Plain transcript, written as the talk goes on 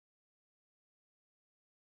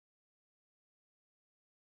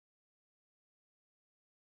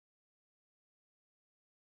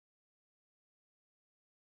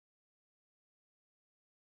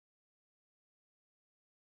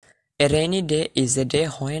A rainy day is a day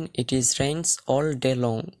when it rains all day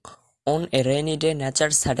long. On a rainy day, nature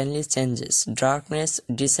suddenly changes. Darkness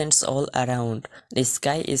descends all around. The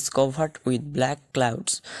sky is covered with black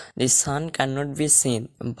clouds. The sun cannot be seen.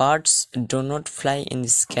 Birds do not fly in the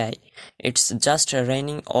sky. It's just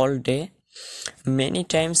raining all day. Many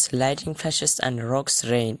times lightning flashes and rocks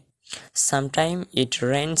rain. Sometimes it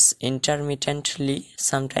rains intermittently.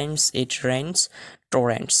 Sometimes it rains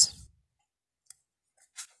torrents.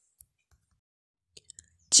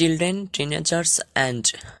 Children, teenagers, and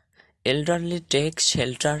elderly take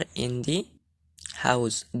shelter in the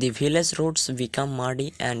house. The village roads become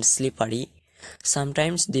muddy and slippery.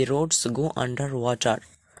 Sometimes the roads go under water.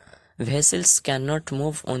 Vessels cannot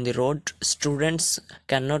move on the road. Students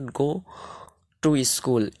cannot go to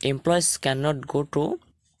school. Employees cannot go to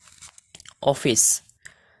office.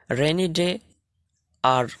 Rainy day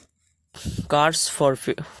are curse for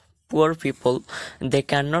poor people. They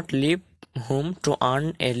cannot leave home to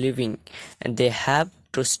earn a living. They have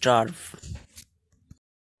to starve.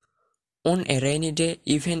 On a rainy day,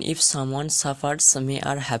 even if someone suffers, many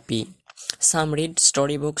are happy. Some read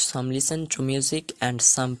storybooks, some listen to music, and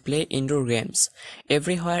some play indoor games.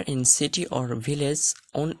 Everywhere in city or village,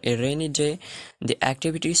 on a rainy day, the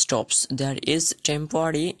activity stops. There is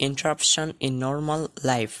temporary interruption in normal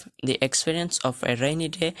life. The experience of a rainy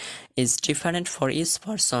day is different for each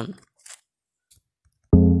person.